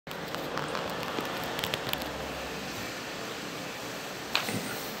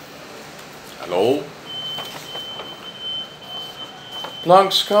Hello?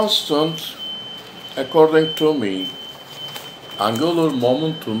 Planck's constant, according to me, angular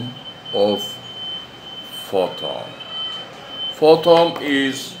momentum of photon. Photon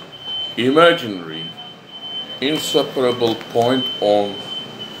is imaginary, inseparable point on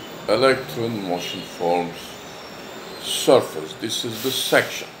electron motion form's surface. This is the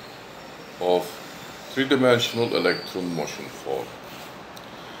section of three-dimensional electron motion form.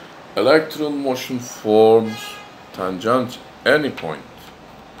 Electron motion forms tangent any point.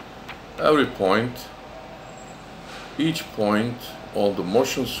 Every point, each point on the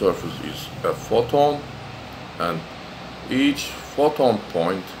motion surface is a photon, and each photon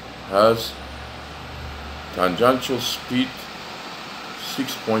point has tangential speed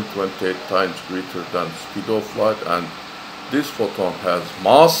 6.28 times greater than speed of light, and this photon has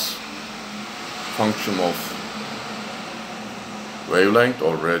mass, function of wavelength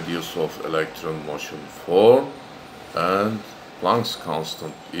or radius of electron motion form, and Planck's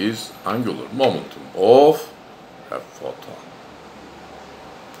constant is angular momentum of a photon.